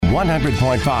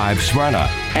100.5 Smyrna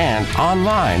and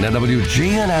online at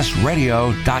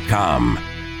WGNSradio.com.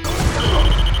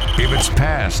 If it's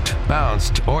passed,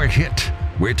 bounced, or hit,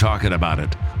 we're talking about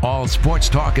it. All Sports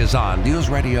Talk is on News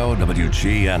Radio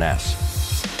WGNS.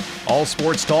 All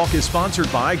Sports Talk is sponsored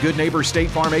by Good Neighbor State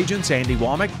Farm agents Andy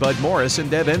Womack, Bud Morris, and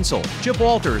Deb Ensel. Chip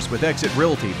Walters with Exit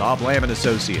Realty, Bob Lamb and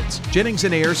Associates. Jennings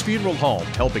and Ayers Funeral Home,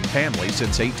 helping families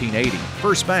since 1880.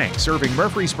 First Bank, serving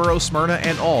Murfreesboro, Smyrna,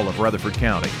 and all of Rutherford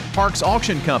County. Parks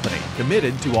Auction Company,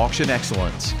 committed to auction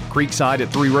excellence. Creekside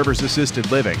at Three Rivers Assisted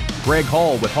Living. Greg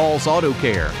Hall with Hall's Auto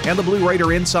Care. And the Blue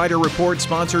Raider Insider Report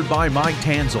sponsored by Mike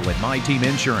Tanzel and My Team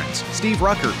Insurance. Steve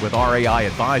Ruckert with RAI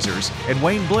Advisors. And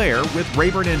Wayne Blair with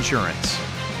Rayburn Insurance.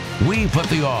 We put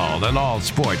the all in all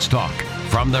sports talk.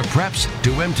 From the Preps to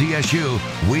MTSU,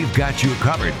 we've got you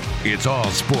covered. It's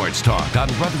All Sports Talk on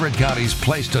Rutherford County's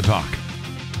Place to Talk.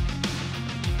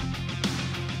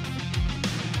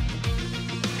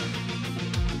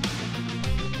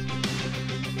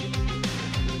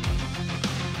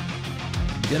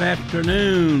 Good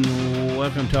afternoon.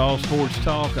 Welcome to All Sports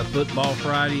Talk, a Football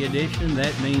Friday edition.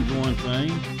 That means one thing.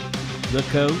 The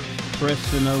coach,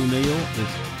 Preston O'Neill, is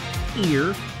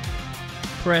here.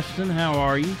 Preston, how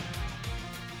are you?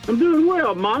 I'm doing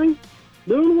well, Monty.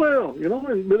 Doing well. You know,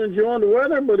 I've been enjoying the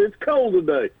weather, but it's cold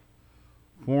today.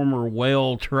 Former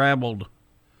well-traveled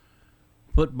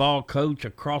football coach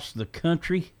across the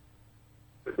country.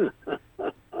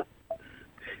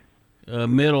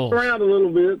 Middle Around a little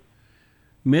bit.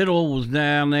 Middle was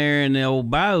down there in the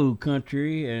old Bayou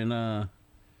country and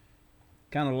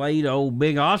kind of laid old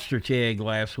big ostrich egg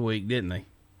last week, didn't they?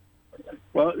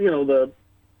 Well, you know,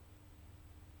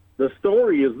 the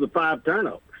story is the 5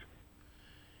 turnovers.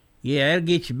 Yeah, that'll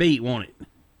get you beat, won't it?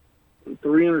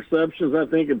 3 interceptions, I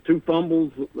think, and 2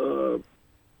 fumbles.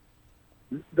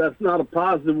 That's not a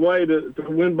positive way to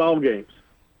win ball games.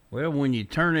 Well, when you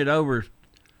turn it over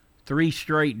 3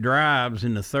 straight drives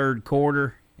in the third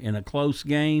quarter in a close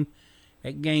game,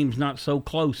 that game's not so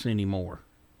close anymore.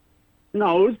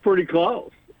 No, it was pretty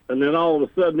close. And then all of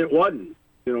a sudden it wasn't.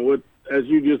 You know, with, as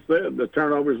you just said, the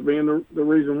turnovers being the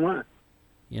reason why.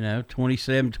 You know,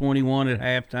 27-21 at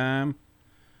halftime.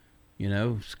 You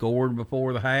know, scored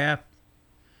before the half.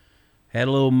 Had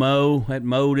a little mow. That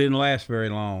mow didn't last very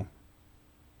long.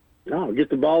 No, get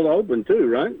the ball to open too,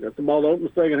 right? Got the ball to open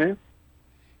the second half.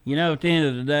 You know, at the end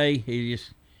of the day, you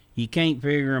can't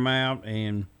figure them out,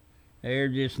 and they're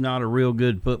just not a real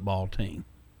good football team.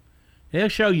 They'll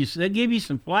give you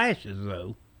some flashes,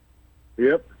 though.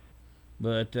 Yep.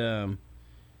 But at the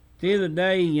end of the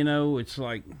day, you know, it's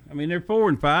like, I mean, they're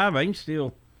 4-5. They can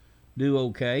still do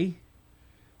okay.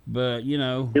 But, you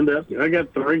know. I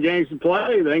got 3 games to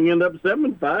play. They can end up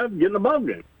 7-5, getting a ball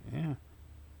game. Yeah.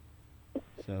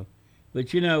 So,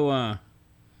 but, you know,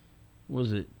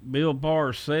 was it Bill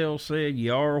Parcells said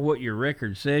you are what your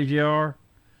record says you are?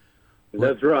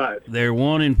 That's right. They're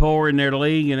 1-4 in their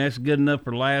league, and that's good enough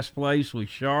for last place with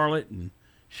Charlotte, and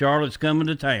Charlotte's coming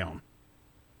to town.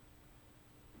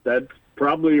 That's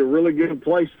probably a really good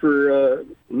place for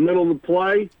middle to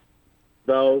play,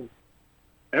 though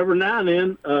every now and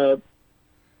then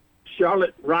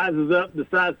Charlotte rises up,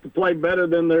 decides to play better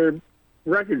than their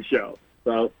record shows.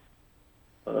 So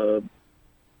we'll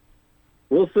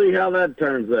see how that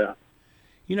turns out.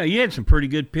 You know, you had some pretty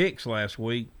good picks last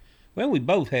week. Well, we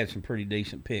both had some pretty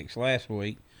decent picks last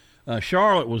week.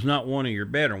 Charlotte was not one of your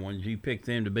better ones. You picked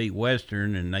them to beat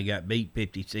Western, and they got beat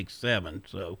 56-7.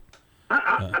 So,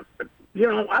 you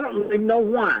know, I don't even know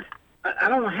why. I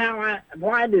don't know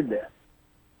why I did that.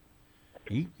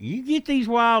 You get these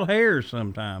wild hairs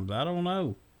sometimes. I don't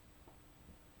know.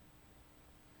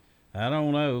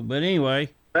 But anyway.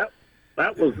 That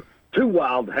was 2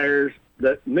 wild hairs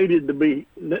that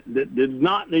did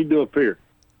not need to appear.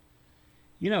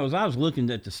 You know, as I was looking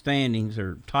at the standings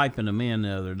or typing them in the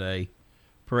other day,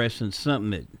 Preston, something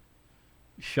that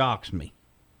shocks me.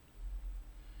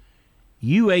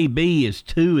 UAB is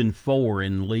 2-4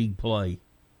 in league play.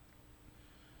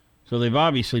 So they've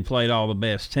obviously played all the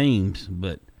best teams,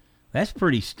 but that's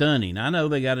pretty stunning. I know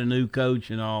they got a new coach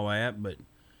and all that, but,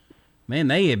 man,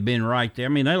 they have been right there. I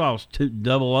mean, they lost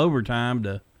double overtime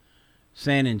to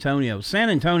San Antonio.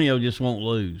 San Antonio just won't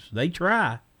lose. They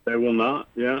try. They will not,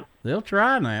 yeah. They'll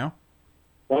try now.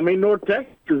 Well, I mean, North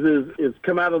Texas is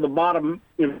come out of the bottom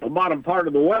part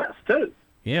of the West, too.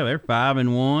 Yeah, they're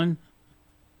 5-1.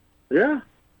 Yeah.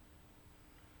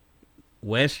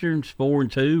 Western's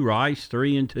 4-2, Rice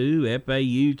 3-2,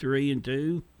 FAU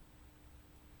 3-2.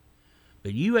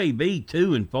 But UAB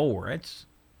 2-4.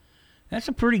 That's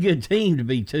a pretty good team to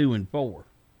be 2-4.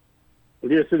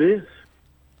 Yes, it is.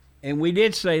 And we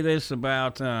did say this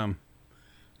about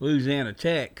Louisiana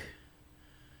Tech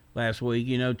last week.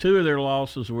 You know, 2 of their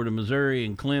losses were to Missouri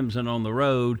and Clemson on the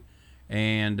road,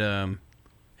 and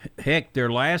heck,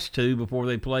 their last 2 before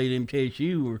they played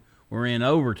MTSU were in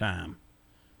overtime.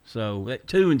 So that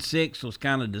 2-6 was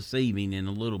kind of deceiving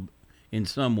in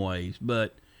some ways,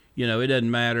 but you know, it doesn't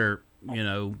matter. You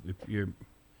know, if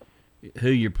who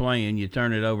you're playing, you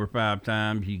turn it over 5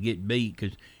 times, you get beat.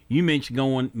 Because you mentioned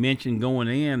going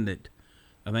in that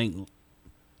I think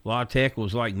La Tech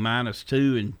was like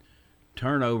 -2 in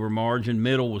turnover margin.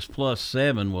 Middle was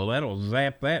 +7. Well, that'll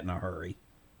zap that in a hurry.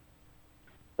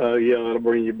 Yeah, that'll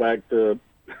bring you back to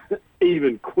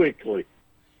even quickly.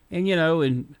 And, you know,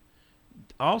 and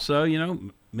also, you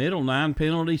know, Middle 9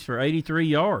 penalties for 83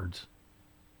 yards.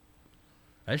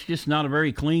 That's just not a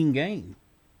very clean game.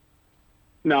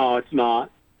 No, it's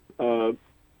not. None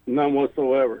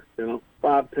whatsoever. You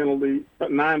know,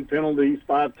 9 penalties,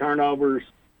 5 turnovers.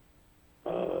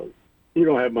 You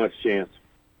don't have much chance.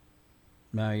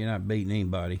 No, you're not beating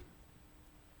anybody.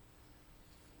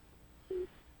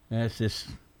 That's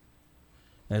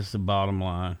the bottom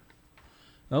line.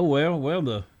 Oh, well,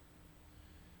 the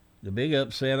big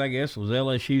upset, I guess, was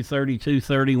LSU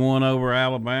 32-31 over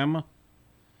Alabama.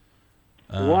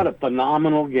 What a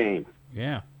phenomenal game.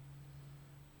 Yeah.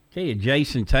 Tell you,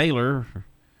 Jason Taylor,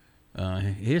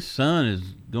 his son is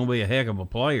going to be a heck of a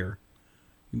player.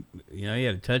 You know, he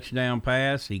had a touchdown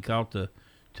pass. He caught the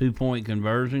 2-point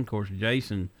conversion. Of course,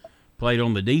 Jason played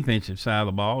on the defensive side of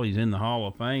the ball. He's in the Hall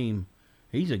of Fame.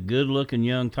 He's a good-looking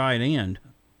young tight end.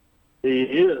 He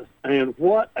is. And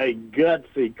what a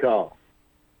gutsy call.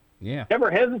 Yeah. Never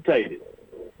hesitated.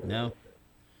 No.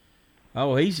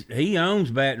 Oh, he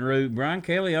owns Baton Rouge. Brian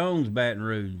Kelly owns Baton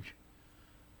Rouge.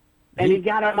 And he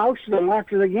got emotional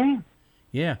after the game.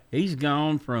 Yeah, he's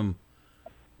gone from,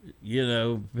 you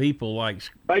know, people like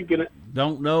Faking it.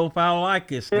 Don't know if I like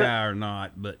this guy or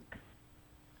not, but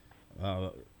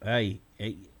hey,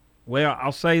 well,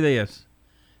 I'll say this.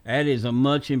 That is a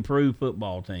much improved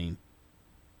football team.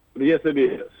 Yes, it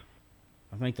is.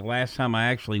 I think the last time I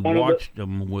actually watched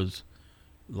them was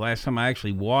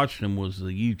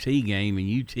the UT game, and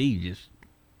UT just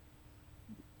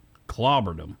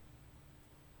clobbered them.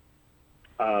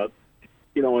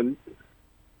 You know, and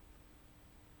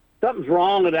something's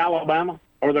wrong at Alabama,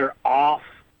 or they're off.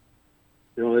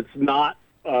 You know, it's not.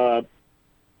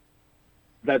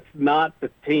 That's not the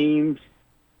teams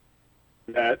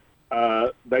that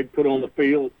they put on the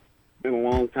field in a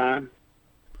long time.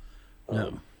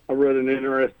 No. I read an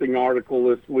interesting article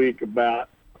this week about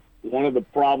one of the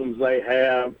problems they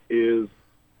have is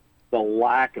the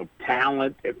lack of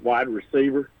talent at wide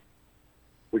receiver,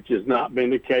 which has not been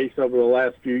the case over the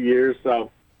last few years.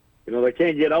 So, you know, they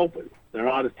can't get open. They're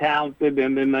not as talented,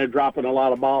 and then they're dropping a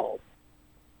lot of balls.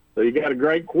 So you got a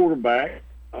great quarterback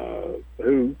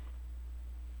who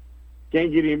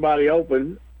can't get anybody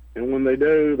open, and when they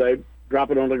do, they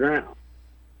drop it on the ground.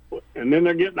 And then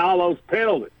they're getting all those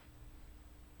penalties.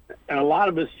 And a lot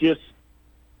of it's just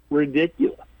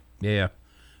ridiculous. Yeah.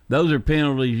 Those are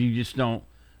penalties you just don't,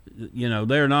 you know,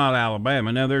 they're not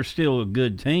Alabama. Now, they're still a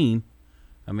good team.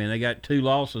 I mean, they got 2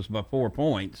 losses by 4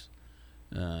 points.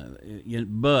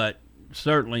 But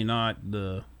certainly not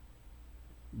the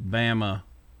Bama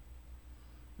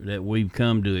that we've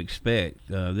come to expect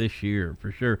this year,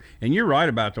 for sure. And you're right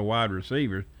about the wide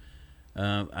receivers.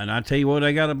 And I tell you what,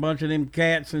 they got a bunch of them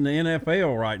cats in the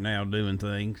NFL right now doing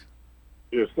things.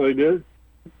 Yes, they do.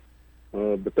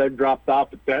 But they've dropped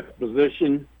off at that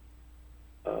position.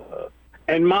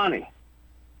 And Monty,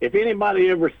 if anybody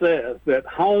ever says that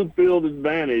home field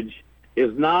advantage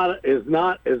is not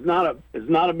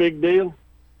a big deal,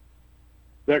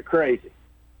 they're crazy.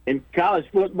 In college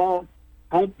football,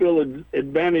 home field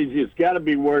advantage has got to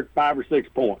be worth 5 or 6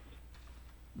 points.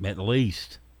 At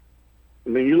least. I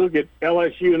mean, you look at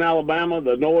LSU and Alabama,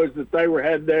 the noise that they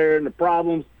had there and the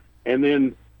problems, and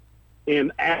then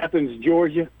in Athens,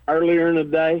 Georgia, earlier in the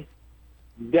day,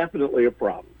 definitely a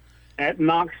problem. At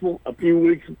Knoxville, a few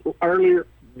weeks earlier,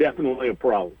 definitely a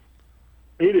problem.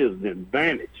 It is an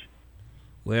advantage.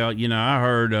 Well, you know, I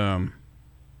heard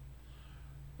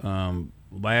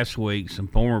last week some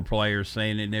former players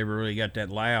saying it never really got that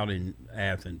loud in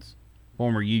Athens,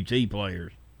 former UT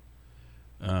players.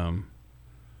 Then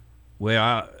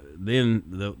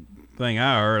the thing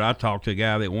I heard, I talked to a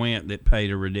guy that went that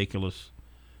paid a ridiculous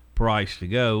price to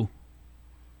go.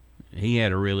 He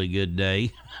had a really good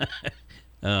day.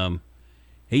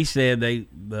 He said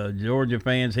the Georgia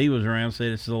fans he was around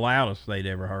said it's the loudest they'd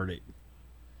ever heard it.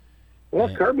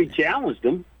 Well, Kirby challenged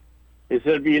them. He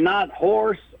said, if you're not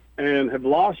hoarse and have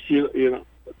lost your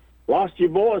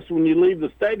voice when you leave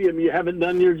the stadium, you haven't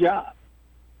done your job.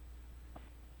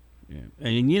 Yeah.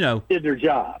 And, did their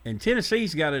job. And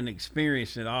Tennessee's got an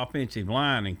experienced offensive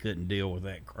line and couldn't deal with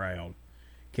that crowd.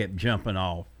 Kept jumping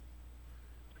off.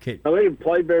 They didn't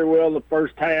play very well in the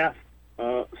first half.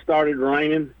 Started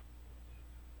raining.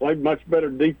 Played much better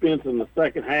defense in the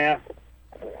second half.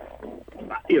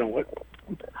 You know what?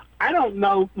 I don't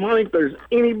know, Mike, if there's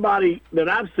anybody that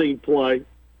I've seen play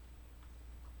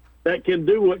that can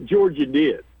do what Georgia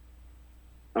did.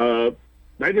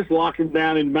 They just locked him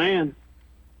down in man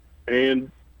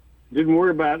and didn't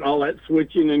worry about all that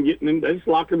switching and getting him. They just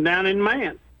locked him down in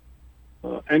man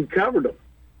and covered him.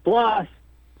 Plus,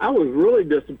 I was really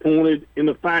disappointed in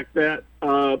the fact that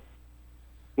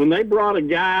when they brought a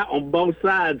guy on both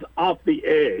sides off the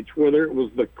edge, whether it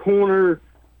was the corner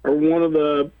or one of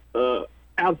the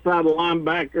outside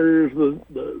linebackers,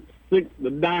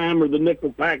 the dime or the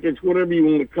nickel package, whatever you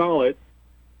want to call it,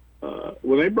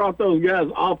 when they brought those guys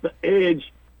off the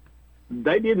edge,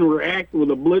 they didn't react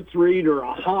with a blitz read or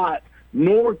a hot,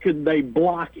 nor could they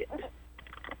block it.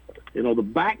 The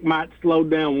back might slow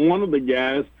down one of the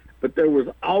guys, but there was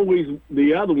always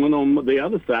the other one on the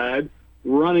other side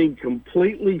running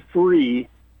completely free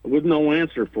with no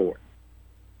answer for it.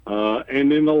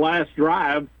 And in the last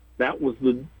drive, that was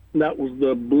the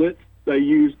blitz they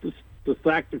used to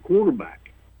sack the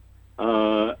quarterback.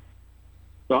 So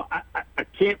I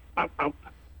can't.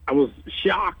 I was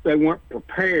shocked they weren't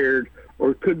prepared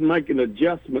or couldn't make an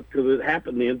adjustment because it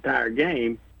happened the entire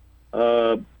game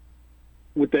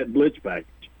with that blitz package.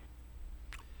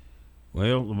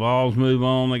 Well, the Vols move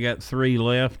on. They got 3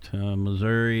 left: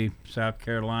 Missouri, South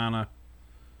Carolina,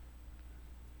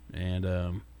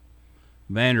 and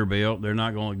Vanderbilt. They're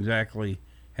not going to exactly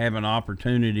have an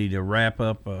opportunity to wrap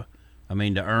up to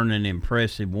earn an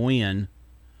impressive win.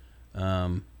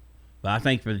 But I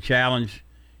think for the challenge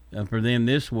for them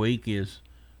this week is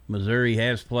Missouri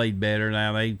has played better.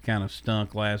 Now, they kind of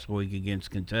stunk last week against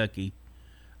Kentucky.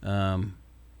 And,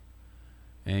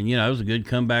 it was a good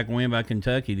comeback win by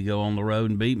Kentucky to go on the road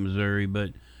and beat Missouri.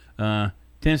 But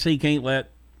Tennessee can't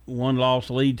let one loss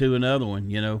lead to another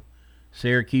one.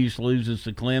 Syracuse loses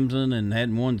to Clemson and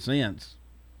hadn't won since.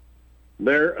 Is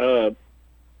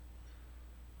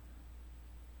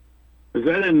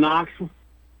that in Knoxville?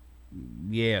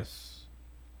 Yes.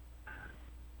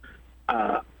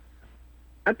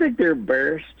 I think they're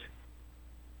embarrassed.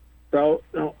 So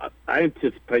I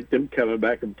anticipate them coming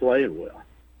back and playing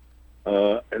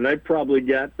well. And they probably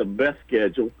got the best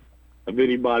schedule of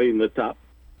anybody in the top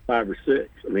 5 or 6.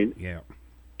 Yeah.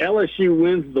 LSU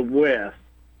wins the West.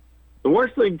 The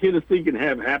worst thing Tennessee can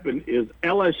have happen is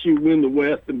LSU win the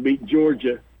West and beat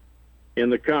Georgia in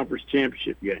the conference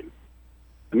championship game.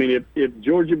 If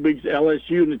Georgia beats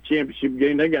LSU in the championship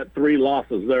game, they got 3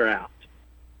 losses. They're out.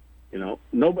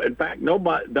 Nobody. In fact,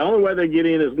 nobody. The only way they get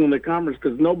in is win the conference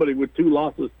because nobody with 2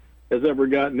 losses has ever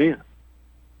gotten in.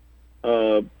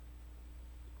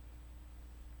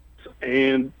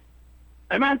 And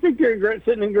I think they're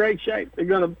sitting in great shape. They're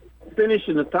going to finish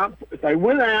in the top. If they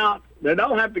win out, they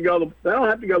don't have to go to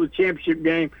the championship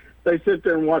game. They sit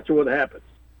there and watch what happens.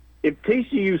 If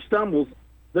TCU stumbles,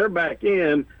 they're back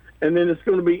in, and then it's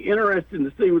going to be interesting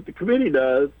to see what the committee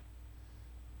does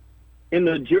in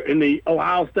the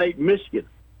Ohio State Michigan.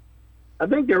 I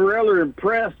think they're rather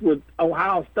impressed with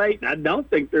Ohio State, and I don't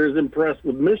think they're as impressed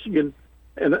with Michigan.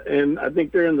 And I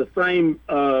think they're in the same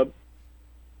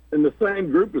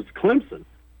group as Clemson.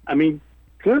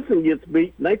 Clemson gets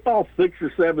beat, and they fall 6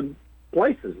 or 7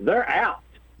 places. They're out.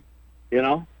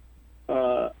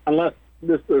 Unless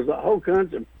there's a whole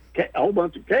bunch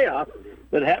of chaos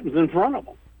that happens in front of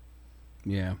them.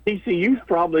 Yeah. TCU's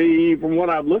probably, from what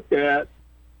I've looked at,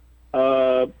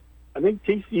 I think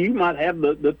TCU might have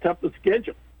the toughest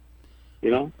schedule. They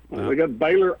got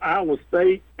Baylor, Iowa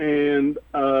State, and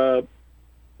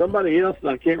somebody else, and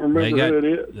I can't remember who it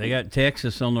is. They got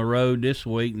Texas on the road this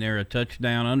week, and they're a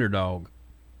touchdown underdog.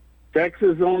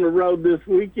 Texas on the road this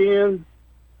weekend,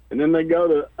 and then they go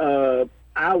to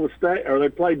Iowa State, or they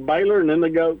play Baylor, and then they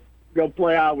go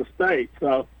play Iowa State.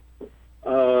 So,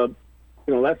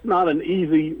 that's not an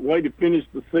easy way to finish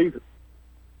the season.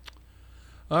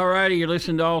 All righty, you're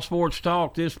listening to All Sports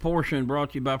Talk. This portion brought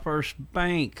to you by First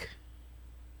Bank,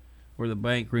 where the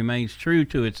bank remains true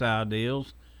to its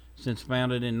ideals. Since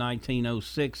founded in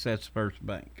 1906, that's First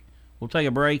Bank. We'll take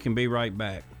a break and be right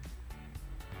back.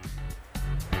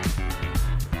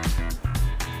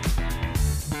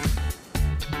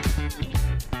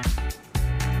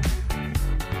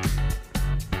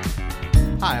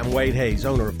 Hi, I'm Wade Hayes,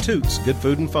 owner of Toots Good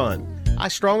Food and Fun. I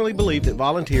strongly believe that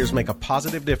volunteers make a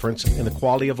positive difference in the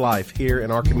quality of life here in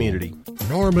our community.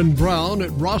 Norman Brown at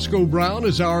Roscoe Brown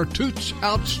is our Toots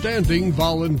Outstanding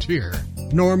Volunteer.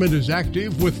 Norman is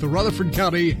active with the Rutherford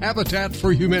County Habitat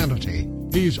for Humanity.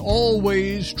 He's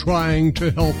always trying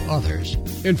to help others.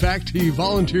 In fact, he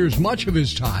volunteers much of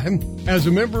his time as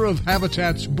a member of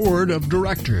Habitat's board of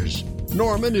directors.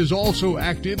 Norman is also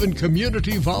active in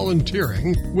community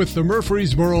volunteering with the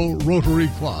Murfreesboro Rotary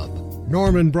Club.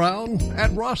 Norman Brown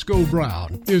at Roscoe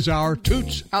Brown is our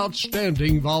Toots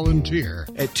Outstanding Volunteer.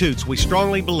 At Toots, we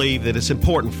strongly believe that it's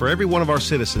important for every one of our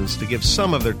citizens to give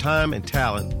some of their time and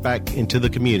talent back into the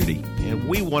community. And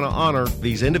we want to honor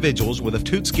these individuals with a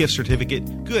Toots gift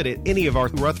certificate good at any of our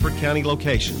Rutherford County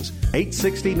locations.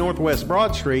 860 Northwest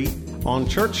Broad Street, on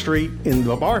Church Street in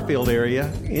the Barfield area,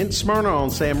 in Smyrna on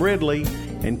Sam Ridley,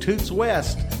 and Toots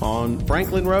West on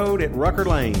Franklin Road at Rucker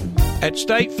Lane. At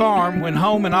State Farm, when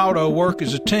home and auto work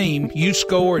as a team, you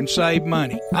score and save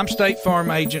money. I'm State Farm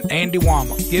agent Andy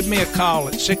Womack. Give me a call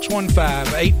at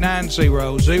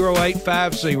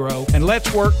 615-890-0850 and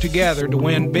let's work together to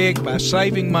win big by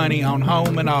saving money on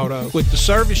home and auto. With the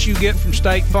service you get from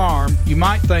State Farm, you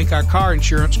might think our car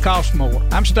insurance costs more.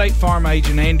 I'm State Farm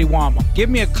agent Andy Womack. Give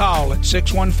me a call at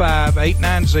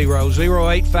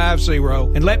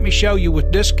 615-890-0850 and let me show you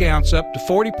with discounts up to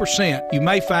 40%. You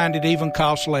may find it even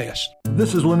costs less.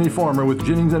 This is Lenny Farmer with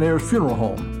Jennings & Ayers Funeral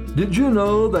Home. Did you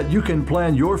know that you can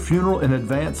plan your funeral in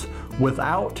advance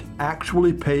without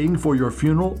actually paying for your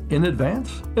funeral in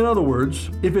advance? In other words,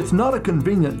 if it's not a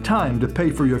convenient time to pay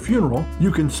for your funeral,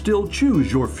 you can still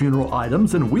choose your funeral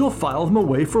items and we'll file them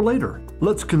away for later.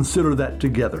 Let's consider that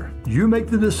together. You make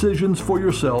the decisions for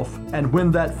yourself, and when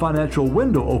that financial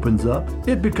window opens up,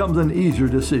 it becomes an easier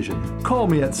decision. Call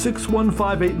me at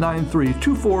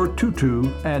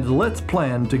 615-893-2422 and let's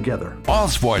plan together. All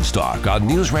Sports Talk on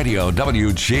News Radio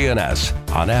WGNS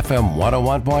on FM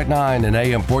 101.9 and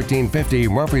AM 1450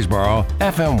 Murfreesboro,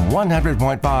 FM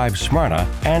 100.5 Smyrna,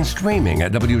 and streaming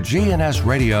at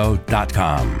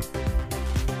WGNSradio.com.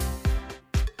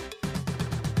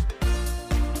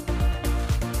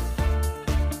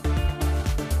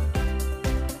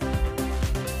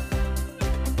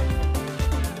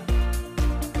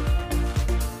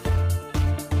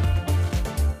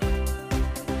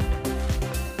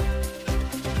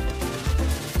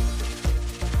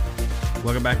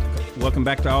 Welcome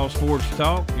back to All Sports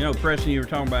Talk. You know, Preston, you were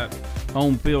talking about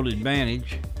home field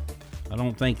advantage. I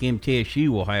don't think MTSU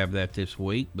will have that this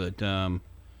week, but I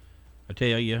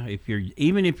tell you, if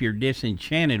you're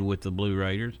disenchanted with the Blue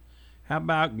Raiders, how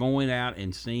about going out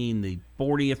and seeing the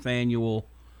 40th annual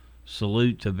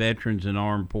Salute to Veterans and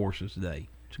Armed Forces Day?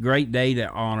 It's a great day to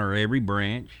honor every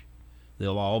branch.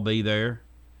 They'll all be there.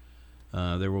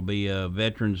 There will be a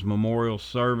Veterans Memorial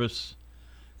Service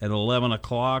at 11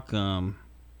 o'clock.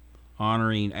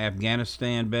 Honoring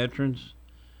Afghanistan veterans.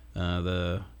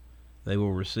 They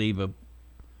will receive a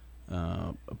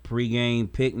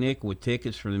pregame picnic with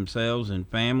tickets for themselves and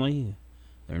family.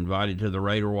 They're invited to the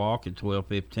Raider Walk at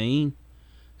 12:15.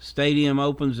 Stadium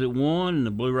opens at 1, and the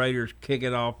Blue Raiders kick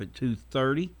it off at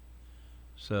 2:30.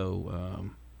 So,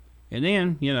 and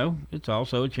then, you know, it's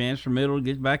also a chance for Middle to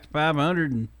get back to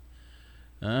 500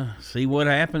 and see what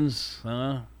happens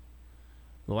the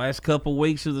last couple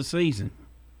weeks of the season.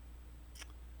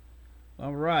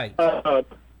 All right. Yeah,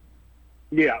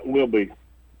 it will be.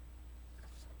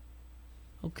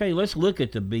 Okay, let's look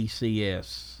at the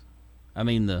BCS. I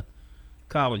mean, the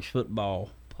college football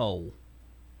poll.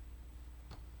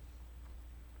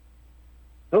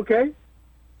 Okay.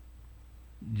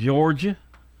 Georgia,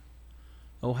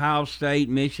 Ohio State,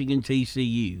 Michigan,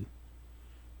 TCU.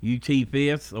 UT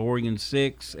 5th, Oregon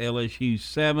 6th, LSU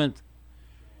 7th.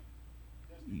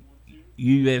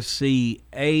 USC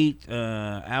 8,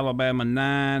 Alabama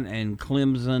 9, and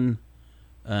Clemson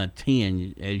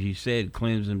 10. As you said,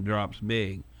 Clemson drops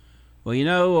big. Well, you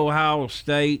know, Ohio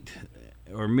State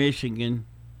or Michigan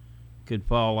could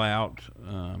fall out.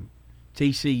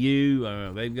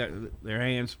 TCU, they've got their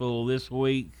hands full this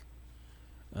week.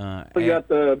 We got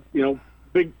the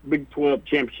Big 12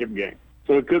 championship game,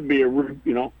 so it could be a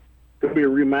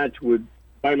rematch with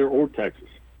Baylor or Texas.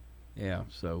 Yeah,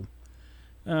 so.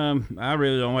 I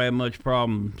really don't have much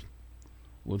problem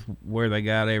with where they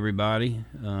got everybody.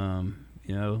 You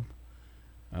know,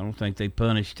 I don't think they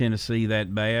punished Tennessee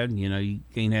that bad. You know, you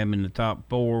can't have them in the top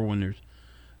 4 when there's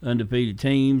undefeated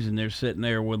teams and they're sitting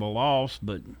there with a loss.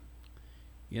 But,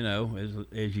 you know,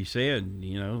 as you said,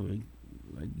 you know, they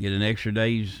get an extra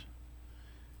day's,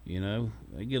 you know,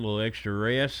 they get a little extra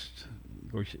rest.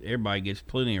 Of course, everybody gets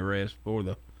plenty of rest before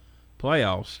the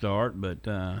playoffs start,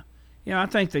 but yeah, I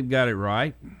think they've got it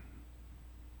right.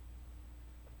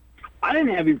 I didn't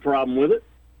have any problem with it.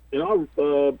 You know,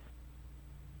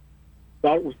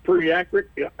 thought it was pretty accurate.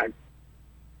 I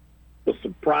was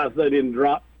surprised they didn't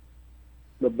drop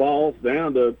the Vols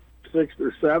down to 6th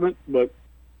or 7th, but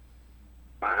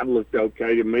 5 looked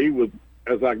okay to me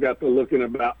as I got to looking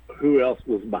about who else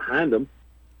was behind them,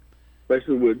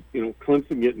 especially with,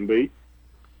 Clemson getting beat.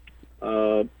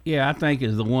 Yeah, I think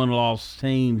as the one-loss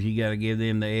teams, you got to give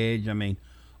them the edge. I mean,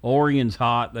 Oregon's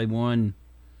hot. They won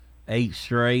 8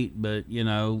 straight, but,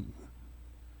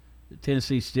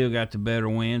 Tennessee's still got the better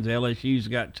wins. LSU's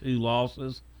got 2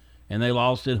 losses, and they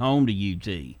lost at home to UT.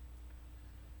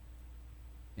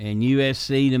 And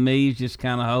USC, to me, is just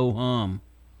kind of ho-hum.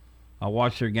 I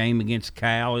watched their game against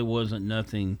Cal. It wasn't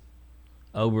nothing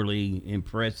overly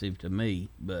impressive to me,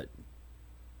 but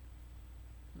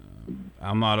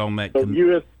I'm not on that.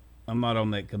 I'm not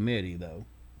on that committee, though.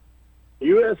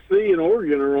 USC and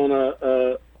Oregon are on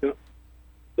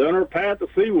they're on a path to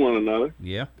see one another.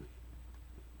 Yeah.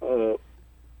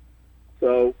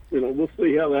 So we'll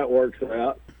see how that works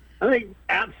out. I think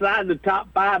outside the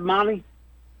top 5, Monty,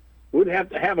 we'd have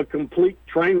to have a complete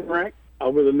train wreck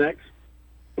over the next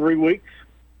 3 weeks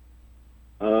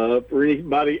for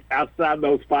anybody outside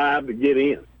those 5 to get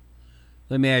in.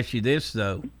 Let me ask you this,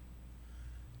 though.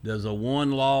 Does a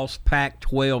one-loss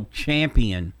Pac-12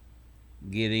 champion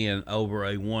get in over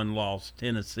a one-loss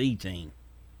Tennessee team?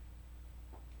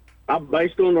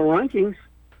 Based on the rankings,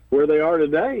 where they are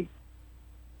today,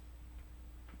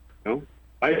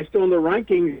 based on the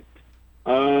rankings,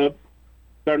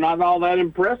 they're not all that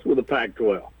impressed with the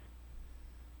Pac-12.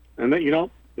 And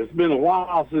it's been a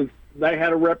while since they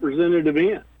had a representative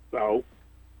in. So,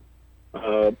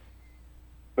 but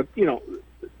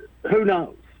who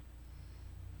knows?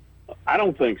 I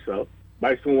don't think so,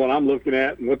 based on what I'm looking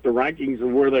at and what the rankings of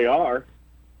where they are.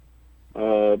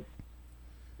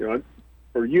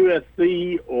 For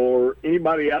USC or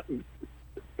anybody out,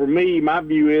 for me, my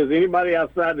view is anybody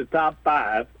outside the top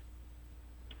 5,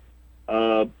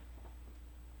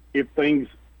 if things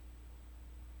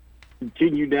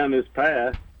continue down this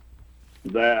path,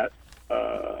 that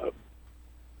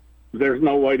there's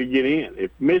no way to get in.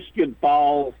 If Michigan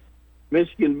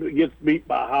gets beat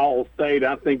by Ohio State,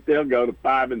 I think they'll go to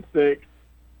 5 and 6,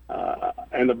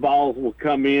 and the Vols will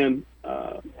come in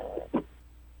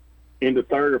into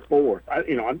 3rd or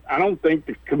 4th. I don't think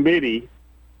the committee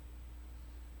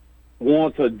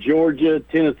wants a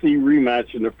Georgia-Tennessee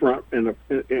rematch in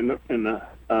the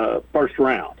first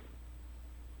round.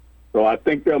 So I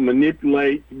think they'll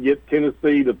manipulate to get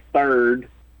Tennessee to 3rd,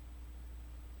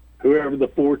 whoever the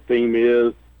 4th team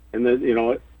is, and then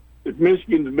if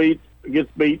Michigan gets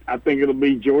beat, I think it'll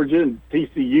be Georgia and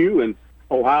TCU and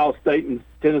Ohio State and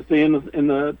Tennessee in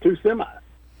the 2 semis.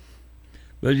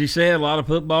 But as you said, a lot of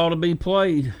football to be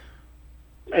played.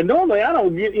 And normally I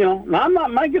don't get, I'm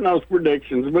not making those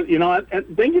predictions, but, I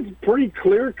think it's pretty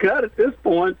clear cut at this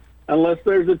point, unless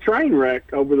there's a train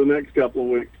wreck over the next couple of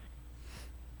weeks.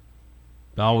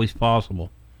 It's always possible.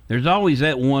 There's always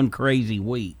that one crazy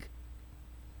week.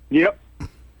 Yep.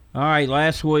 All right,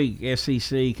 last week,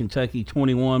 SEC, Kentucky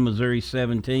 21, Missouri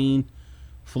 17,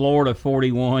 Florida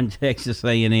 41, Texas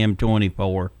A&M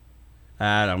 24.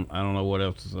 I don't know what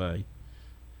else to say.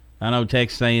 I know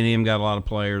Texas A&M got a lot of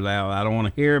players out. I don't want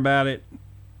to hear about it.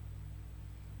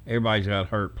 Everybody's got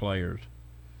hurt players.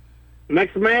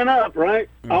 Next man up, right?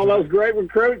 Mm-hmm. All those great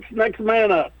recruits, next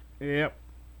man up. Yep.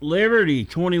 Liberty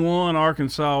 21,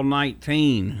 Arkansas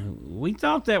 19. We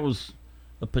thought that was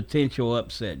a potential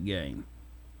upset game.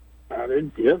 I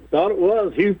did. Yep, thought it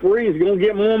was. Hugh Freeze is going to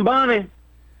get one bunny.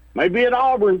 Maybe at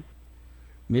Auburn.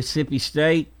 Mississippi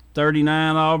State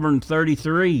 39, Auburn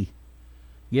 33.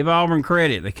 Give Auburn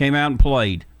credit. They came out and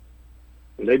played.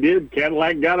 They did.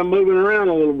 Cadillac got them moving around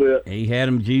a little bit. He had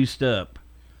them juiced up.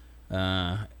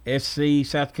 SC,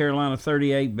 South Carolina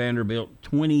 38, Vanderbilt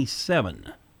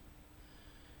 27.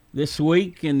 This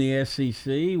week in the SEC,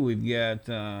 we've got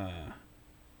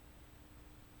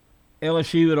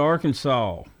LSU at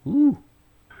Arkansas. Ooh.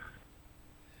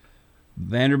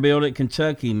 Vanderbilt at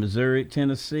Kentucky, Missouri at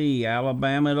Tennessee,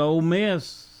 Alabama at Ole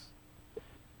Miss.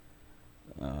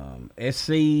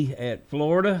 SC at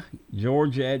Florida,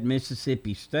 Georgia at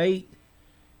Mississippi State,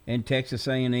 and Texas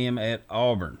A&M at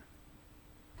Auburn.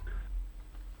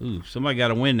 Ooh, somebody got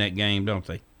to win that game, don't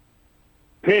they?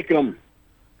 Pick them.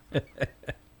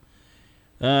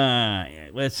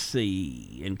 Let's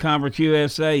see. In Conference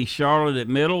USA, Charlotte at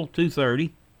Middle,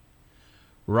 2:30.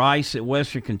 Rice at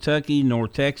Western Kentucky,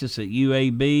 North Texas at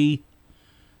UAB,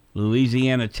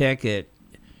 Louisiana Tech at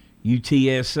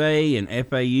UTSA, and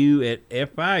FAU at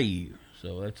FIU.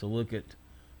 So that's a look at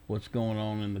what's going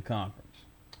on in the conference.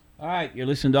 All right, you're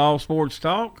listening to All Sports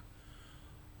Talk.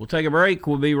 We'll take a break.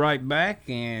 We'll be right back,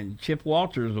 and Chip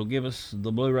Walters will give us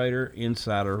the Blue Raider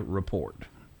Insider Report.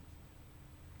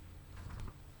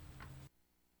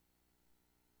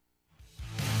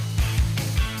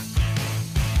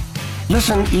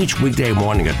 Listen each weekday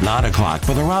morning at 9 o'clock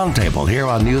for the Roundtable here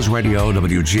on News Radio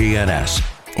WGNS.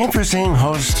 Interesting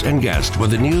hosts and guests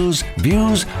with the news,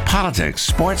 views, politics,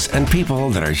 sports, and people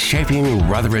that are shaping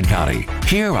Rutherford County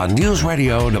here on News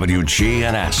Radio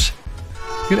WGNS.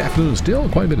 Good afternoon. Still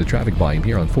quite a bit of traffic volume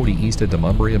here on 40 East at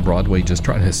Demonbreun and Broadway, just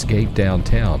trying to escape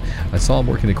downtown. I saw them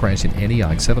working a crash in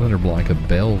Antioch, 700 block of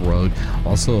Bell Road.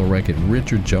 Also a wreck at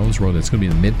Richard Jones Road. It's going to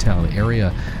be in the Midtown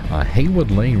area.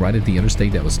 Haywood Lane right at the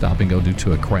interstate that was stop and go due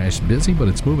to a crash. Busy, but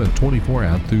it's moving 24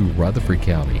 out through Rutherford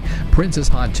County. Princess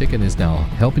Hot Chicken is now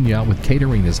helping you out with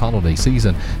catering this holiday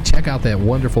season. Check out that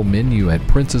wonderful menu at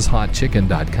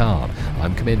princesshotchicken.com.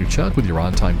 I'm Commander Chuck with your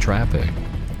on-time traffic.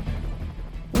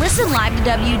 Listen live to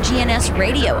WGNS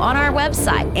Radio on our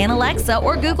website and Alexa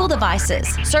or Google devices.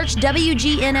 Search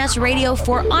WGNS Radio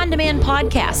for on-demand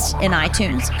podcasts in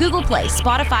iTunes, Google Play,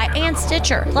 Spotify, and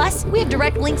Stitcher. Plus, we have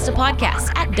direct links to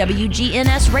podcasts at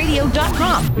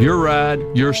WGNSradio.com. Your ride,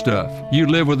 your stuff. You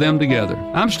live with them together.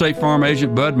 I'm State Farm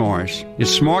Agent Bud Morris.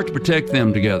 It's smart to protect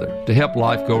them together to help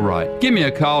life go right. Give me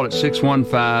a call at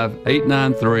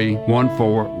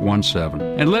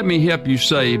 615-893-1417 and let me help you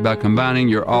save by combining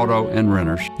your auto and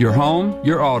renters. Your home,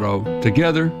 your auto,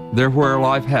 together, they're where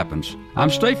life happens.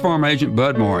 I'm State Farm Agent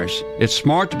Bud Morris. It's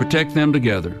smart to protect them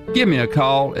together. Give me a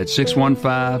call at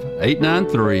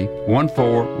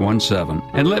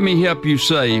 615-893-1417 and let me help you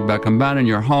save by combining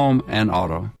your home and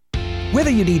auto.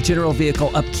 Whether you need general vehicle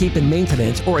upkeep and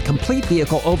maintenance or a complete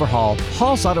vehicle overhaul,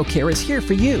 Hall's Auto Care is here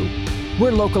for you.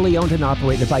 We're locally owned and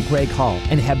operated by Greg Hall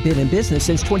and have been in business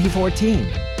since 2014.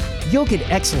 You'll get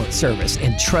excellent service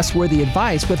and trustworthy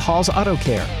advice with Hall's Auto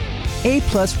Care. A+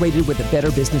 rated with the Better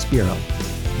Business Bureau.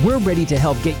 We're ready to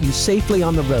help get you safely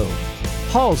on the road.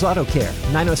 Hall's Auto Care,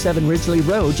 907 Ridgely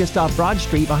Road, just off Broad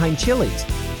Street behind Chili's.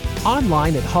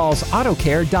 Online at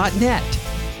hallsautocare.net.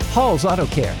 Hall's Auto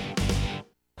Care.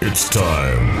 It's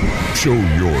time. Show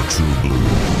your true blue.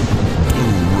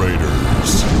 Blue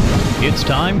Raiders. It's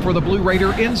time for the Blue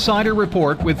Raider Insider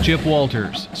Report with Chip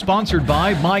Walters, sponsored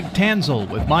by Mike Tanzel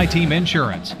with My Team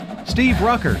Insurance, Steve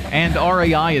Rucker and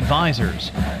RAI Advisors,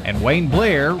 and Wayne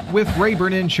Blair with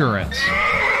Rayburn Insurance.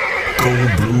 Go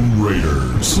Blue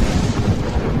Raiders.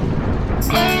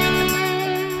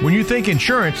 When you think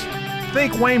insurance,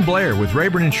 think Wayne Blair with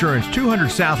Rayburn Insurance, 200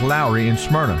 South Lowry in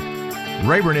Smyrna.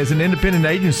 Rayburn is an independent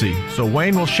agency, so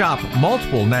Wayne will shop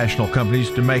multiple national companies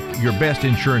to make your best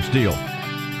insurance deal.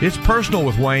 It's personal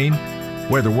with Wayne,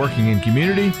 whether working in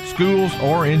community, schools,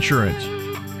 or insurance.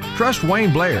 Trust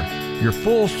Wayne Blair, your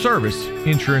full-service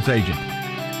insurance agent.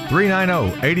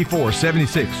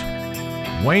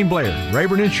 390-8476. Wayne Blair,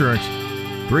 Rayburn Insurance,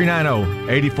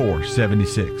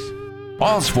 390-8476.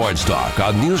 All Sports Talk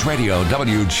on News Radio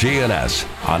WGNS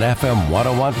on FM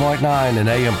 101.9 and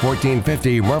AM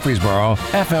 1450 Murfreesboro,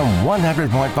 FM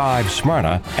 100.5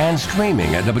 Smyrna, and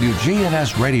streaming at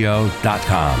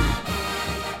WGNSradio.com.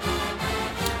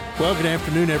 Well, good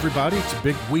afternoon, everybody. It's a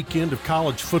big weekend of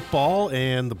college football,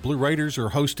 and the Blue Raiders are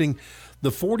hosting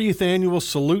the 40th annual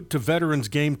Salute to Veterans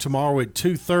game tomorrow at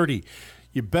 2:30.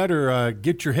 You better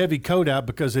get your heavy coat out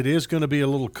because it is going to be a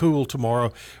little cool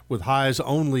tomorrow with highs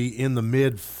only in the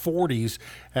mid-40s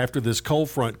after this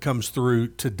cold front comes through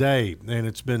today. And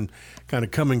it's been kind of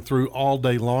coming through all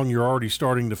day long. You're already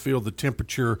starting to feel the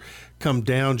temperature come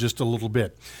down just a little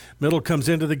bit. Middle comes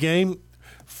into the game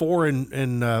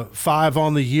 4-5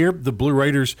 on the year. The Blue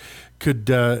Raiders could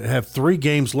have 3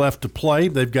 games left to play.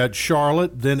 They've got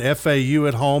Charlotte, then FAU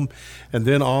at home, and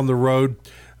then on the road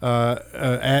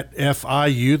at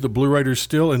FIU. The Blue Raiders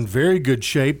still in very good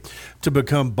shape to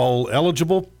become bowl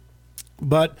eligible.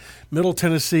 But Middle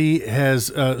Tennessee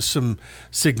has some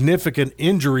significant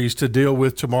injuries to deal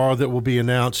with tomorrow that will be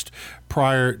announced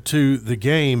prior to the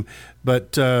game.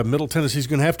 But Middle Tennessee's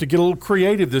going to have to get a little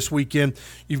creative this weekend.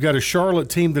 You've got a Charlotte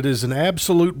team that is an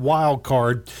absolute wild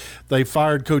card. They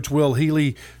fired Coach Will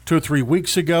Healy 2 or 3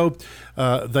 weeks ago.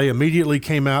 They immediately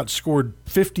came out, scored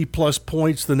 50-plus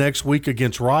points the next week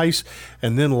against Rice.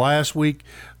 And then last week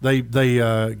they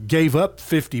gave up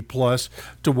 50-plus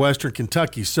to Western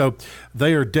Kentucky. So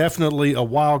they are definitely a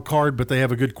wild card, but they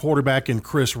have a good quarterback in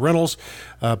Chris Reynolds.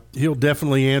 He'll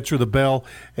definitely answer the bell,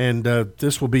 and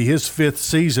this will be his 5th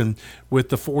season with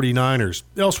the 49ers.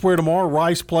 Elsewhere tomorrow,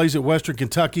 Rice plays at Western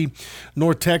Kentucky,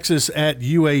 North Texas at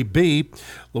UAB,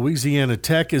 Louisiana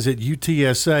Tech is at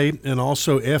UTSA, and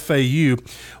also FAU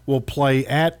will play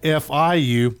at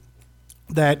FIU.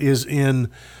 That is in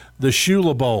the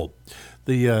Shula Bowl.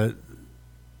 The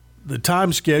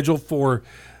time schedule for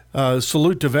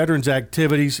Salute to Veterans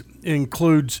activities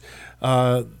includes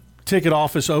ticket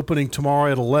office opening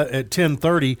tomorrow at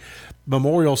 10:30.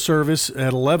 memorial service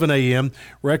at 11 a.m.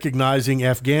 recognizing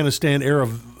Afghanistan-era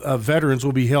veterans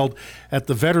will be held at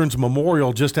the Veterans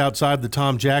Memorial just outside the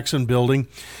Tom Jackson Building.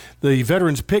 The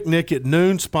Veterans Picnic at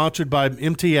noon, sponsored by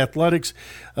MT Athletics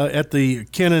at the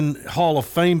Kennan Hall of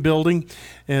Fame building.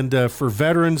 And for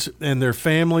veterans and their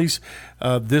families,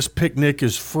 this picnic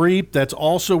is free. That's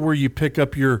also where you pick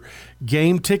up your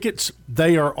game tickets.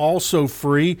 They are also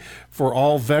free for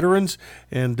all veterans.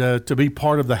 And to be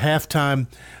part of the halftime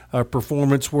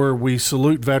performance where we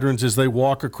salute veterans as they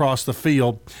walk across the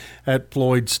field at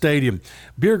Floyd Stadium.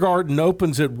 Beer Garden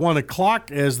opens at 1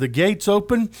 o'clock as the gates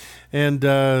open, and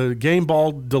game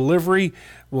ball delivery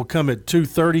will come at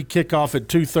 2:30, kickoff at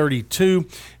 2:32,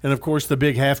 and, of course, the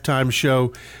big halftime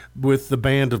show with the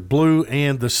Band of Blue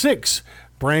and the 6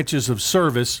 branches of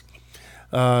service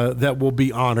that will be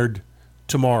honored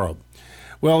tomorrow.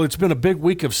 Well, it's been a big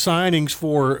week of signings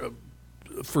for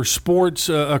sports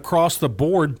across the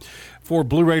board for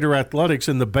Blue Raider Athletics,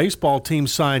 and the baseball team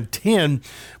signed 10.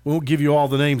 We won't give you all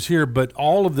the names here, but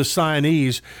all of the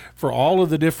signees for all of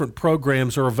the different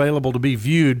programs are available to be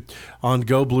viewed on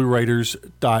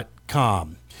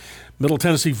GoBlueRaiders.com. Middle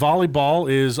Tennessee Volleyball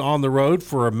is on the road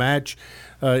for a match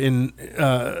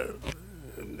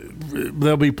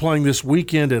they'll be playing this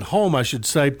weekend at home, I should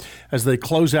say, as they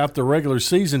close out the regular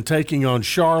season, taking on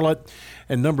Charlotte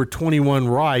and number 21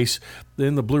 Rice.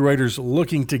 Then the Blue Raiders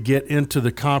looking to get into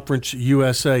the Conference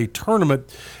USA tournament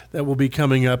that will be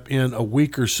coming up in a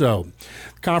week or so.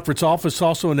 The conference office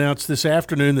also announced this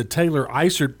afternoon that Taylor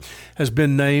Eisert has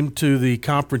been named to the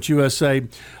Conference USA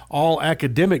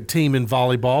All-Academic team in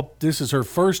volleyball. This is her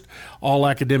first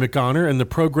All-Academic honor and the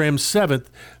program's 7th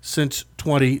since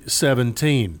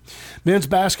 2017. Men's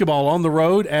basketball on the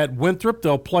road at Winthrop.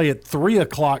 They'll play at 3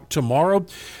 o'clock tomorrow.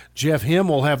 Jeff Him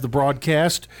will have the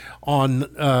broadcast on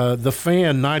the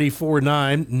Fan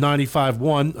 94.9,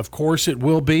 95.1. Of course, it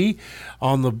will be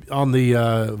on the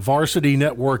Varsity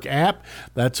Network app.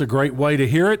 That's a great way to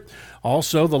hear it.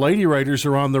 Also, the Lady Raiders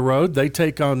are on the road. They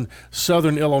take on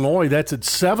Southern Illinois. That's at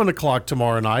 7 o'clock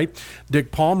tomorrow night.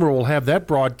 Dick Palmer will have that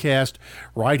broadcast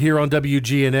right here on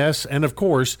WGNS and, of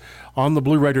course, on the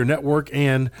Blue Raider Network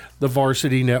and the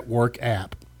Varsity Network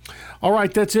app. All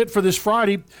right, that's it for this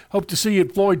Friday. Hope to see you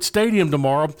at Floyd Stadium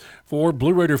tomorrow for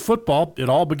Blue Raider football. It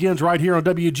all begins right here on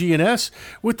WGNS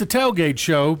with the Tailgate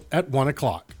Show at 1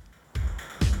 o'clock.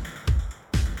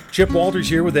 Chip Walters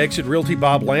here with Exit Realty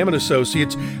Bob Lamb &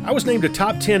 Associates. I was named a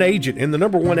top 10 agent in the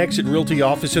 #1 Exit Realty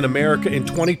office in America in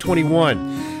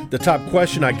 2021. The top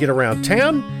question I get around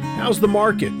town, how's the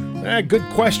market? Good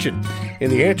question. And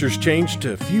the answer's changed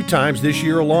a few times this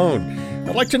year alone.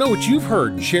 I'd like to know what you've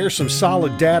heard and share some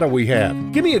solid data we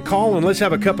have. Give me a call and let's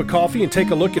have a cup of coffee and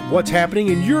take a look at what's happening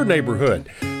in your neighborhood.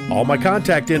 All my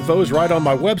contact info is right on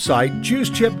my website,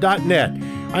 choosechip.net.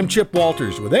 I'm Chip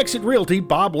Walters with Exit Realty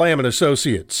Bob Lamb &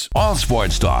 Associates. All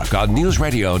sports talk on News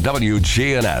Radio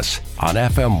WGNS on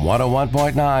FM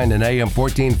 101.9 and AM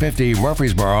 1450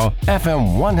 Murfreesboro,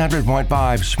 FM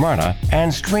 100.5 Smyrna,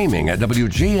 and streaming at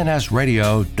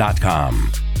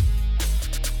WGNSradio.com.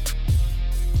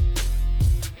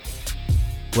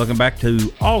 Welcome back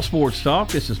to All Sports Talk.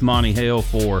 This is Monty Hale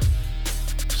for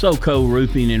SoCo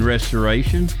Roofing and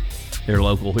Restoration. They're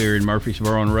local here in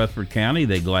Murfreesboro and Rutherford County.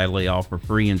 They gladly offer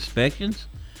free inspections.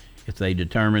 If they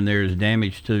determine there is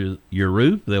damage to your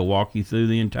roof, they'll walk you through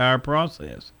the entire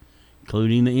process,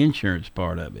 including the insurance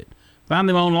part of it. Find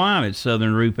them online at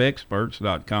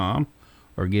southernroofexperts.com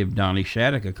or give Donnie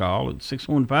Shattuck a call at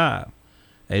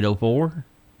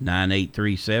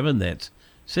 615-804-9837. That's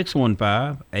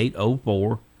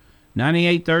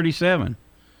 615-804-9837.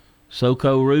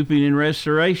 SoCo Roofing and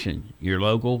Restoration, your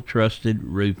local trusted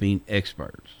roofing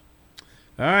experts.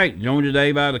 All right, joined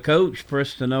today by the coach,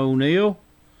 Preston O'Neill.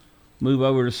 Move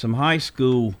over to some high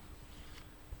school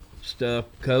stuff,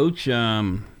 Coach.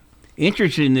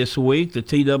 Interesting this week, the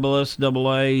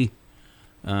TSSAA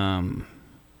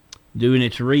doing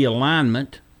its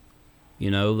realignment.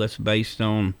 You know, that's based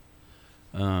on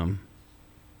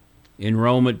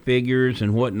enrollment figures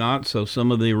and whatnot. So some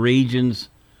of the regions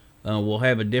will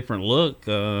have a different look,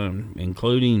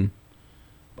 including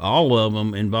all of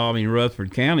them involving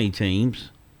Rutherford County teams.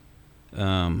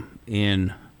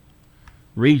 In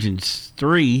Region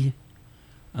 3,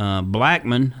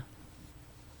 Blackman,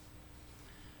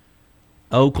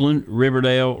 Oakland,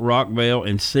 Riverdale, Rockvale,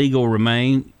 and Siegel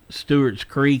remain. Stewart's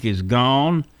Creek is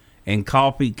gone, and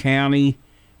Coffee County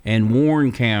and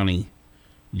Warren County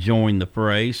join the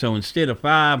fray. So instead of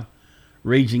 5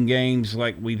 region games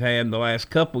like we've had the last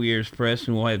couple years,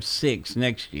 Preston, we'll have 6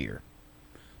 next year.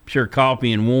 I'm sure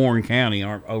Coffee and Warren County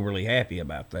aren't overly happy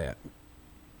about that.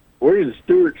 Where did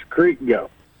Stewart's Creek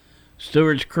go?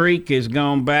 Stewart's Creek has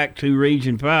gone back to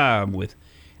Region 5 with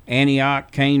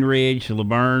Antioch, Cane Ridge,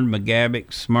 Laverne,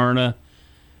 McGavick, Smyrna,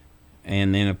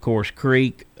 and then, of course,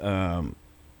 Creek.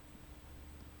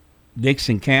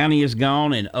 Dixon County is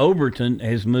gone, and Overton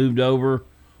has moved over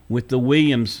with the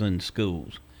Williamson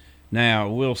schools. Now,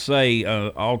 we'll say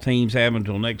all teams have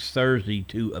until next Thursday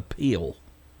to appeal,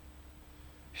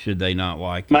 should they not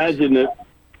like it. Imagine that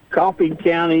Coffee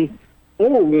County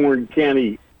or Warren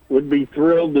County would be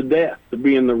thrilled to death to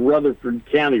be in the Rutherford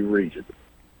County region.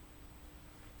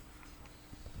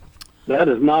 That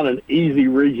is not an easy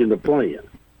region to play in.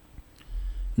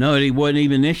 No, it wasn't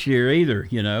even this year either,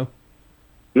 you know.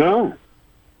 No.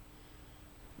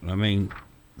 I mean,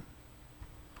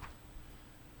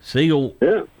 Siegel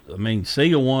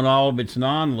won all of its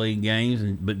non-league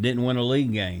games, but didn't win a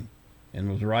league game,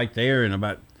 and was right there in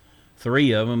about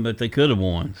 3 of them, but they could have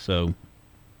won. So,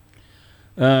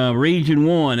 Region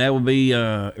 1, that would be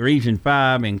Region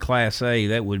 5 in Class A.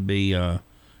 That would be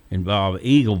involve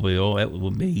Eagleville. That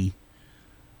would be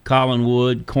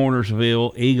Collinwood,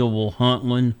 Cornersville, Eagleville,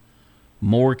 Huntland,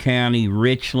 Moore County,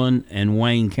 Richland, and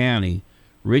Wayne County.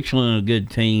 Richland, a good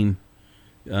team,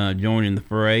 joining the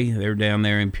fray. They're down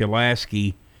there in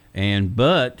Pulaski,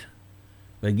 but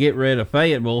they get rid of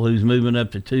Fayetteville, who's moving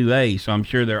up to 2A, so I'm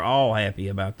sure they're all happy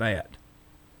about that.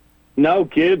 No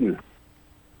kidding.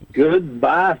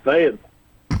 Goodbye, Fayetteville.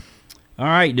 All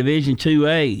right, Division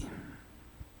 2A.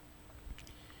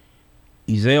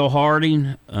 Ezell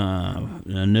Harding,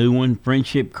 a new one,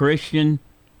 Friendship Christian,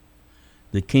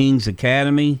 the Kings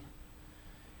Academy,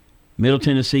 Middle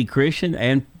Tennessee Christian,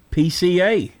 and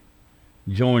PCA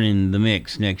joining the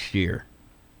mix next year.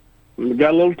 It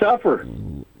got a little tougher.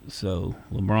 So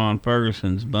LeBron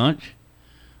Ferguson's bunch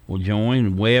will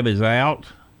join. Webb is out.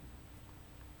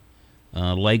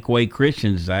 Lakeway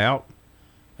Christian's out.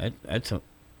 That's a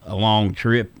long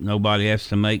trip nobody has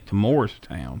to make to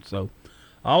Morristown. So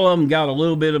all of them got a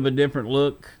little bit of a different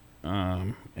look.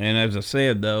 And as I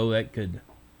said, though, that could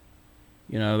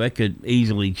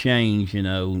easily change,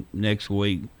 next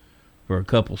week for a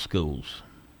couple schools.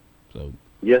 So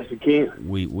yes, it can.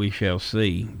 We shall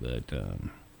see. But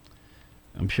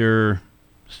I'm sure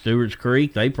Stewart's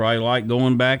Creek, they probably like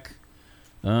going back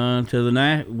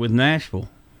to with Nashville,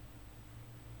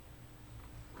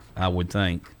 I would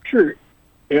think. Sure.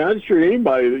 Yeah, I'm sure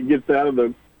anybody that gets out of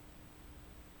the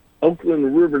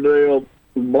Oakland, Riverdale,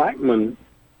 Blackman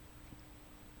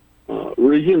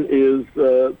region is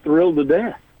thrilled to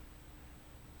death.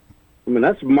 I mean,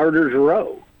 that's Murder's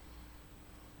Row.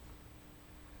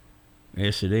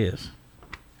 Yes, it is.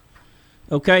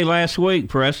 Okay, last week,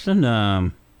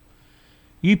 Preston,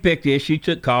 you picked this. You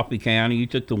took Coffee County. You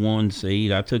took the 1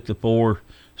 seed. I took the 4,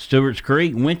 Stewart's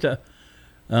Creek. Went to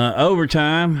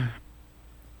overtime.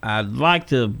 I'd like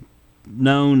to have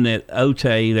known that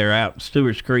Otay,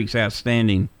 Stewart's Creek's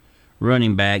outstanding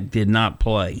running back, did not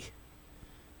play.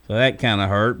 So that kind of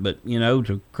hurt. But,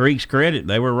 to Creek's credit,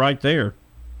 they were right there.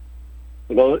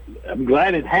 Well, I'm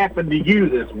glad it happened to you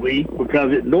this week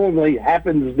because it normally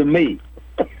happens to me.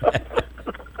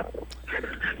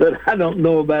 But I don't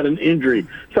know about an injury.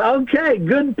 So, okay,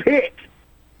 good pick.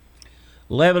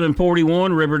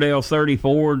 11-41, Riverdale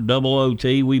 34, double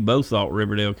OT. We both thought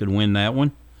Riverdale could win that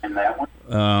one.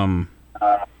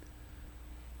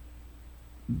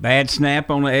 Bad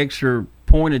snap on the extra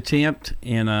point attempt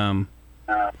in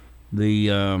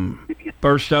the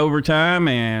first overtime,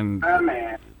 and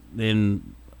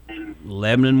then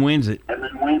Lebanon wins it.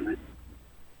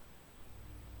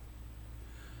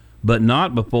 But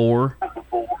not before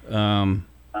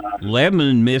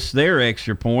Lebanon missed their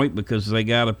extra point because they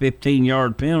got a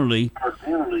 15-yard penalty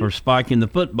for spiking the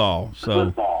football.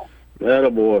 So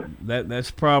attaboy. That's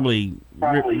probably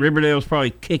Riverdale's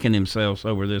probably kicking themselves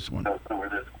over this one.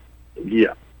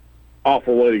 Yeah.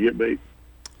 Awful way to get beat.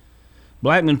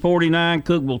 Blackman 49,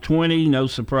 Cookville 20, no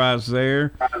surprise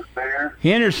there.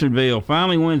 Hendersonville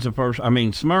finally wins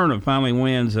Smyrna finally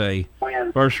wins a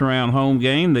first-round home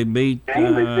game. They beat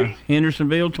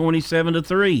Hendersonville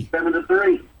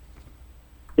 27-3.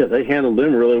 Yeah, they handled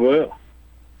them really well.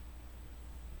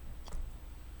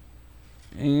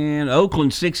 And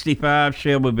Oakland 65,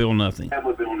 Shelbyville nothing.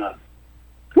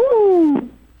 Woo!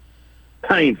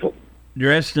 Painful.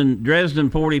 Dresden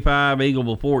 45,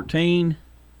 Eagleville 14.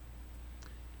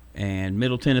 And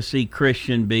Middle Tennessee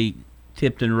Christian beat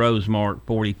Tipton Rosemark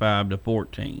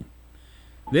 45-14.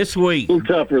 This week, a little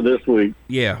tougher this week.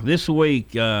 Yeah, this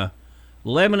week,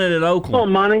 Lebanon at Oakland. Oh,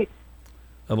 money.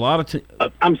 A lot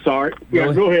of. I'm sorry.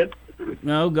 Go ahead.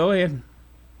 No, go ahead.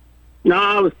 No,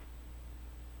 I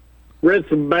read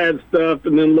some bad stuff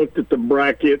and then looked at the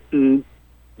bracket and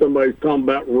somebody's talking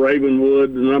about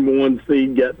Ravenwood, the number 1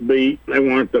 seed, got beat. They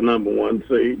weren't the number 1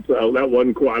 seed, so that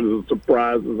wasn't quite as a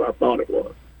surprise as I thought it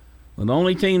was. Well, the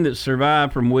only team that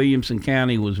survived from Williamson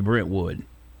County was Brentwood.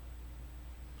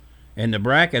 And the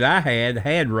bracket I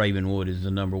had Ravenwood as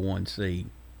the number 1 seed.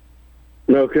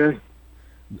 Okay.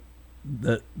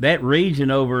 That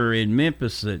region over in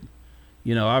Memphis that,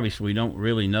 obviously we don't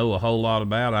really know a whole lot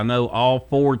about. I know all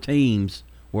 4 teams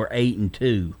were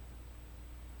 8-2.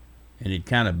 And it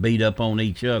kind of beat up on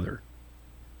each other.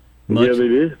 Yeah, they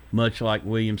did. Much like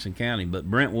Williamson County. But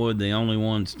Brentwood, the only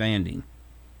one standing.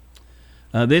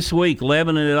 This week,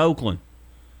 Lebanon at Oakland.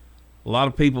 A lot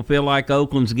of people feel like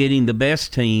Oakland's getting the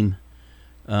best team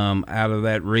out of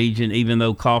that region, even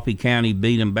though Coffee County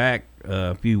beat them back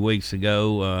a few weeks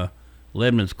ago.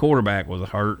 Lebanon's quarterback was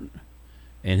hurt,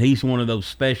 and he's one of those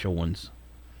special ones.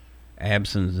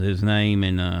 Abson's his name,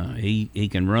 and he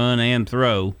can run and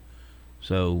throw.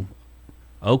 So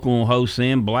Oakland will host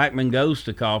them. Blackman goes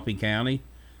to Coffee County.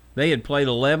 They had played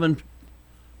 11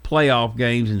 playoff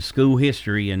games in school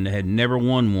history and had never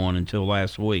won one until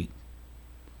last week.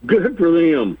 Good for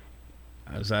them.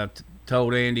 As I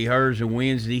told Andy Hers on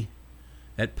Wednesday,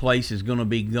 that place is going to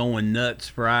be going nuts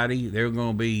Friday. They're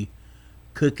going to be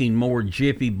cooking more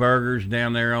Jiffy burgers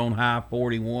down there on High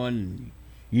 41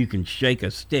 you can shake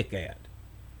a stick at.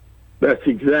 That's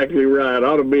exactly right.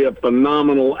 Ought to be a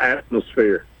phenomenal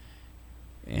atmosphere.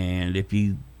 And if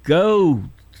you go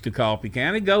to Coffee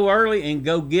County, go early and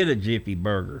go get a Jiffy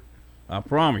burger. I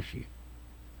promise you.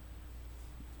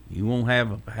 You won't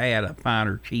have had a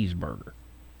finer cheeseburger.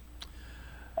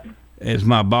 As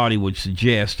my body would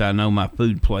suggest, I know my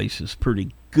food place is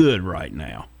pretty good right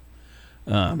now.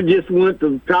 I just went to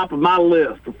the top of my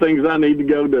list of things I need to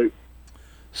go do.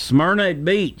 Smyrna at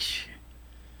Beach.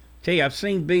 Tell you, I've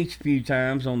seen Beach a few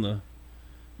times on the,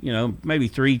 maybe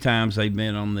 3 times they've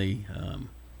been on the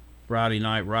Friday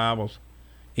Night Rivals.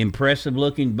 Impressive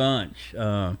looking bunch.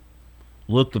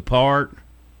 Looked the part.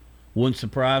 Wouldn't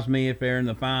surprise me if they're in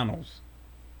the finals.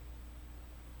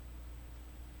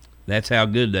 That's how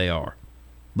good they are.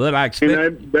 But I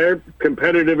expect they're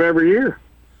competitive every year.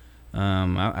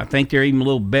 I think they're even a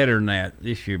little better than that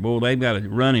this year. Boy, they've got a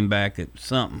running back at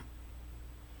something.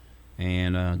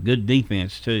 And good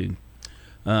defense, too.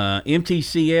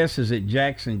 MTCS is at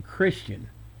Jackson Christian.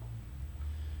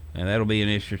 And that'll be an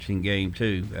interesting game,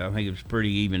 too. I think it's a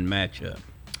pretty even matchup.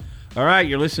 All right,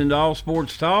 you're listening to All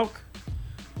Sports Talk.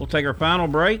 We'll take our final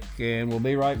break, and we'll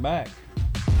be right back.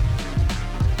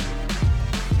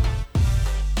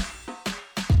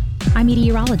 I'm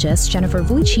meteorologist Jennifer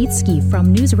Wojcicki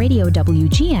from News Radio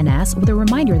WGNS with a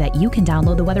reminder that you can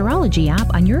download the Weatherology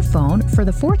app on your phone for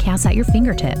the forecast at your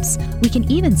fingertips. We can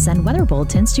even send weather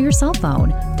bulletins to your cell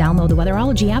phone. Download the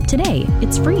Weatherology app today.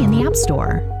 It's free in the App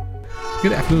Store.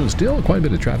 Good afternoon. Still quite a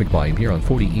bit of traffic volume here on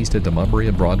 40 East at Demonbreun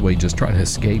and Broadway, just trying to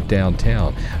escape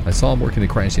downtown. I saw him working a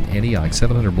crash in Antioch,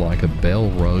 700 block of Bell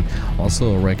Road.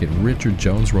 Also a wreck at Richard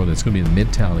Jones Road. It's going to be in the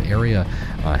Midtown area.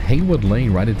 Haywood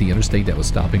Lane right at the interstate that was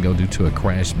stop and go due to a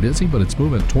crash. Busy, but it's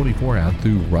moving 24 out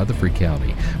through Rutherford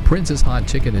County. Princess Hot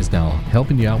Chicken is now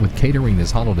helping you out with catering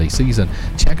this holiday season.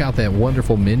 Check out that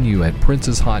wonderful menu at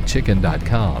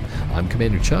princesshotchicken.com. I'm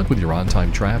Commander Chuck with your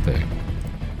on-time traffic.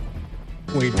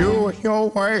 We do it your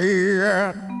way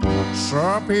at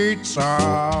Sir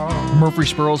Pizza.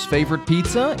 Murfreesboro's favorite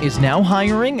pizza is now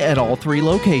hiring at all 3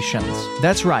 locations.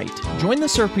 That's right. Join the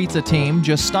Sir Pizza team.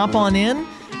 Just stop on in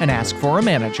and ask for a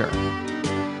manager.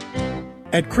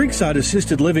 At Creekside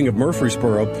Assisted Living of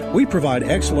Murfreesboro, we provide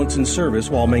excellence in service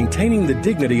while maintaining the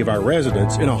dignity of our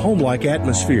residents in a home-like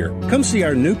atmosphere. Come see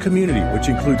our new community, which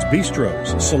includes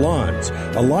bistros, salons,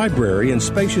 a library, and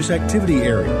spacious activity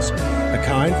areas. A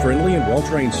kind, friendly, and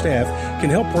well-trained staff can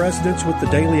help residents with the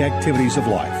daily activities of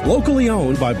life. Locally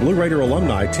owned by Blue Raider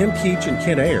alumni Tim Keach and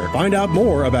Kent Ayer. Find out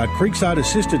more about Creekside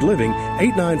Assisted Living,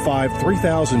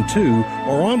 895-3002,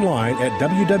 or online at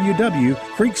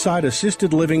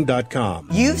www.creeksideassistedliving.com.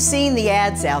 You've seen the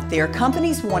ads out there,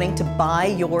 companies wanting to buy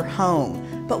your home.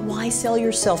 But why sell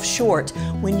yourself short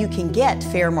when you can get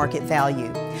fair market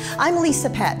value? I'm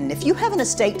Lisa Patton. If you have an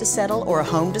estate to settle or a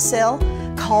home to sell,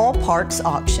 call Parks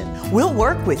Auction. We'll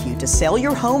work with you to sell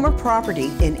your home or property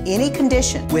in any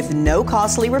condition with no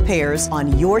costly repairs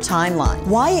on your timeline.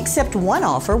 Why accept one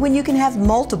offer when you can have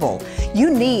multiple?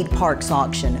 You need Parks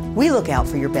Auction. We look out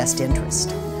for your best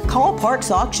interest. Call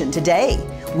Parks Auction today.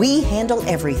 We handle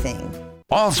everything.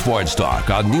 All Sports Talk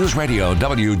on News Radio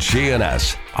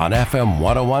WGNS on FM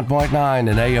 101.9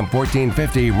 and AM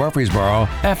 1450 Murfreesboro,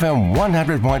 FM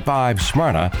 100.5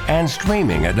 Smyrna, and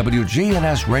streaming at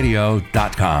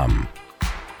WGNSradio.com.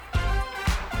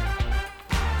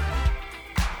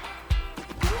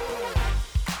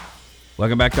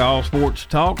 Welcome back to All Sports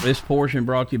Talk. This portion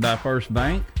brought to you by First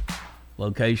Bank.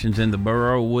 Locations in the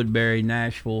borough, Woodbury,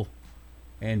 Nashville,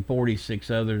 and 46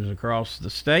 others across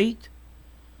the state.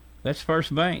 That's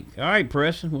First Bank. All right,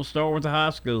 Preston, we'll start with the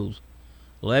high schools.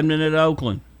 Lebanon at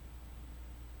Oakland.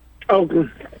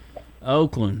 Oakland.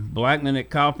 Blackman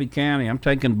at Coffee County. I'm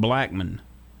taking Blackman.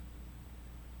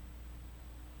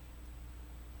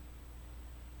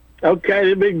 Okay,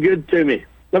 they've been good to me.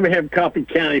 Let me have Coffee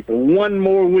County for one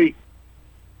more week.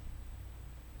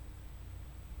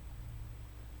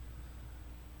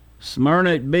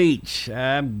 Smyrna at Beach.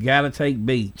 I've got to take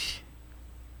Beach.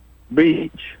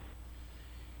 Beach.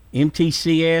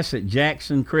 MTCS at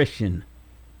Jackson Christian.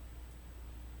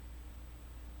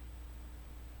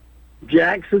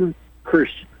 Jackson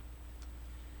Christian.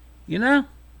 You know,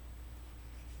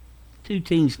 two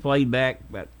teams played back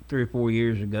about 3 or 4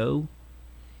 years ago.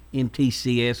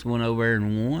 MTCS went over there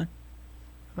and won.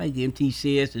 I think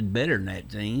MTCS is better than that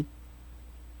team.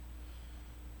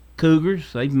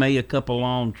 Cougars, they've made a couple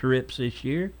long trips this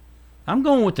year. I'm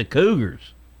going with the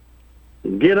Cougars.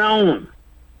 Get on them.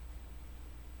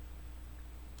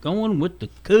 Going with the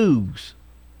Cougs.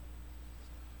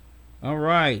 All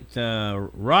right,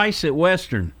 Rice at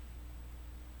Western.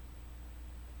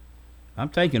 I'm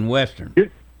taking Western.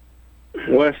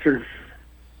 Western.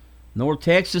 North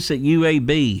Texas at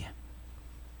UAB.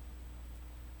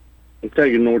 I'm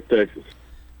taking North Texas.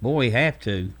 Boy, you have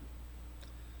to.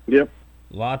 Yep.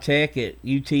 La Tech at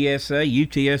UTSA.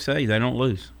 UTSA, they don't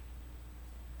lose.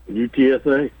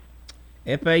 UTSA. FAU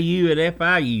at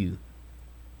FIU.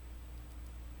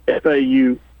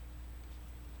 FAU.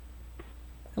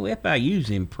 Oh, FIU's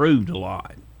improved a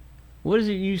lot. What is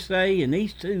it you say? And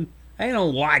these two, they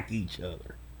don't like each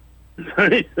other.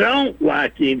 They don't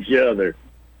like each other.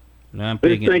 I'm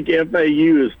They picking, think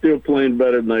FAU is still playing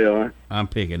better than they are. I'm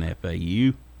picking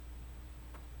FAU.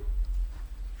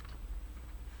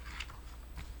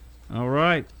 All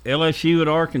right, LSU at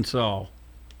Arkansas.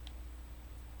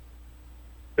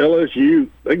 LSU,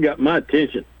 they got my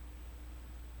attention.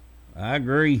 I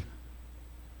agree.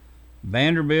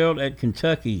 Vanderbilt at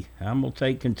Kentucky. I'm going to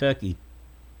take Kentucky.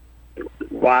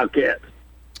 Wildcats.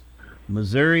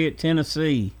 Missouri at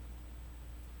Tennessee.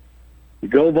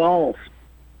 Go Vols.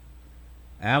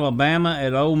 Alabama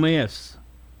at Ole Miss.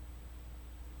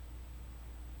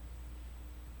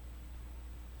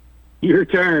 Your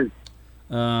turn.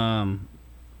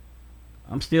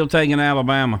 I'm still taking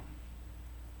Alabama.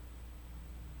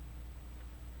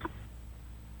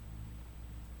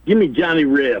 Give me Johnny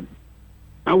Reb.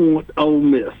 I want Ole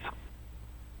Miss.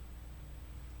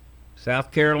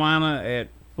 South Carolina at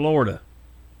Florida.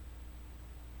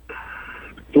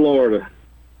 Florida.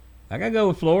 I got to go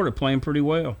with Florida, playing pretty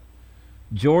well.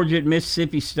 Georgia at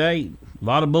Mississippi State. A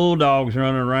lot of Bulldogs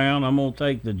running around. I'm going to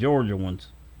take the Georgia ones.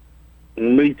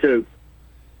 Me too.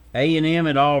 A&M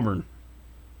at Auburn.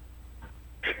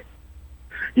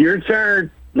 Your turn.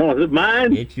 No, is it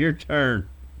mine? It's your turn.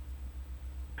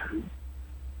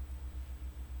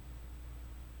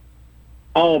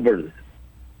 Auburn.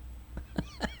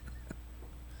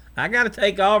 I got to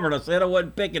take Auburn. I said I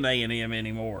wasn't picking A&M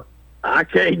anymore. I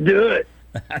can't do it.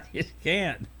 I just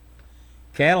can't.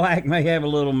 Cadillac may have a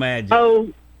little magic.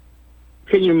 Oh,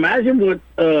 can you imagine what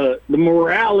the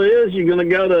morale is? You're going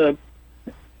to go to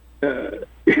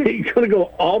you're going to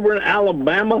go Auburn,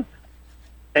 Alabama,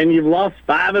 and you've lost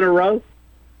 5 in a row?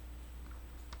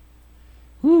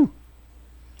 Whew.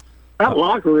 That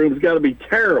locker room's got to be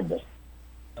terrible.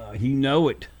 You know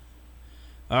it.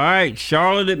 All right,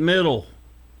 Charlotte at Middle.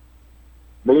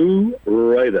 Blue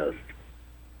Raiders.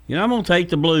 You know, I'm going to take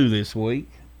the blue this week.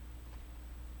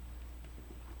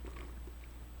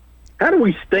 How do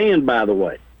we stand, by the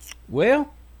way?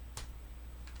 Well,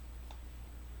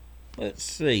 let's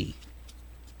see.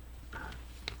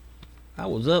 I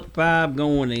was up 5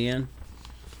 going in.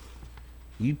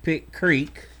 You picked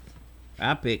Creek.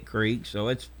 I picked Creek, so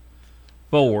it's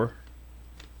 4.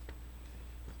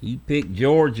 You picked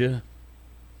Georgia.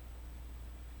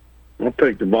 I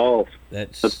picked the Vols.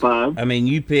 That's 5. I mean,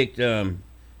 you picked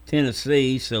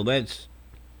Tennessee, so that's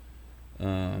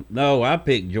no, I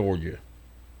picked Georgia.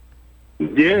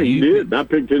 Yeah, you did. I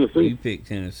picked Tennessee. You picked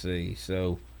Tennessee,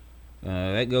 so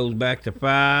that goes back to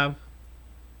 5.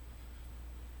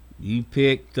 You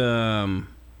picked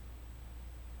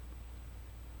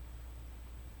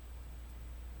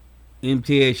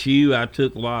MTSU. I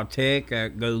took La Tech.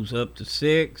 That goes up to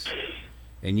 6.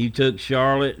 And you took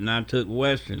Charlotte, and I took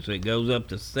Western, so it goes up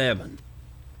to 7.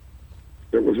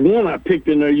 There was one I picked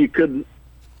in there you couldn't.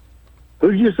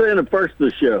 Who'd you say in the first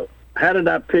of the show? How did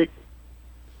I pick?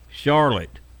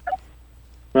 Charlotte.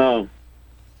 Oh.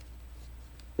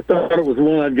 I thought it was the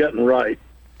one I'd gotten right.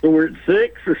 So we're at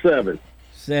 6 or 7?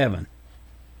 7.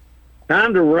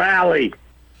 Time to rally.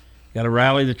 Got to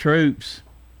rally the troops.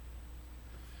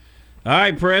 All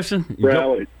right, Preston.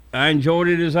 Rally. I enjoyed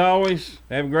it as always.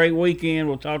 Have a great weekend.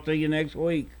 We'll talk to you next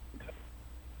week.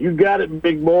 You got it,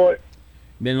 big boy.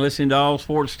 Been listening to All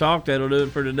Sports Talk. That'll do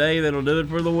it for today. That'll do it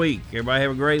for the week. Everybody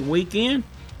have a great weekend.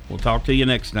 We'll talk to you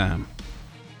next time.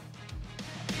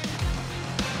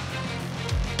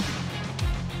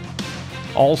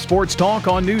 All Sports Talk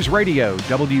on News Radio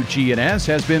WGNS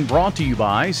has been brought to you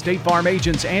by State Farm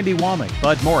agents Andy Womack,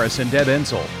 Bud Morris, and Deb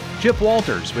Ensel. Chip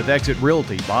Walters with Exit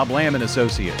Realty, Bob Lamb and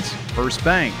Associates. First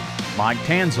Bank, Mike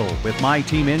Tanzel with My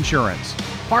Team Insurance.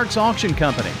 Parks Auction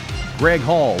Company, Greg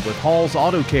Hall with Hall's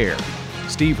Auto Care.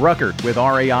 Steve Ruckert with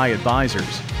RAI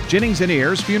Advisors. Jennings and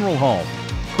Ayers Funeral Home.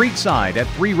 Creekside at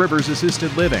Three Rivers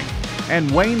Assisted Living. And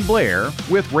Wayne Blair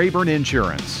with Rayburn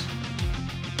Insurance.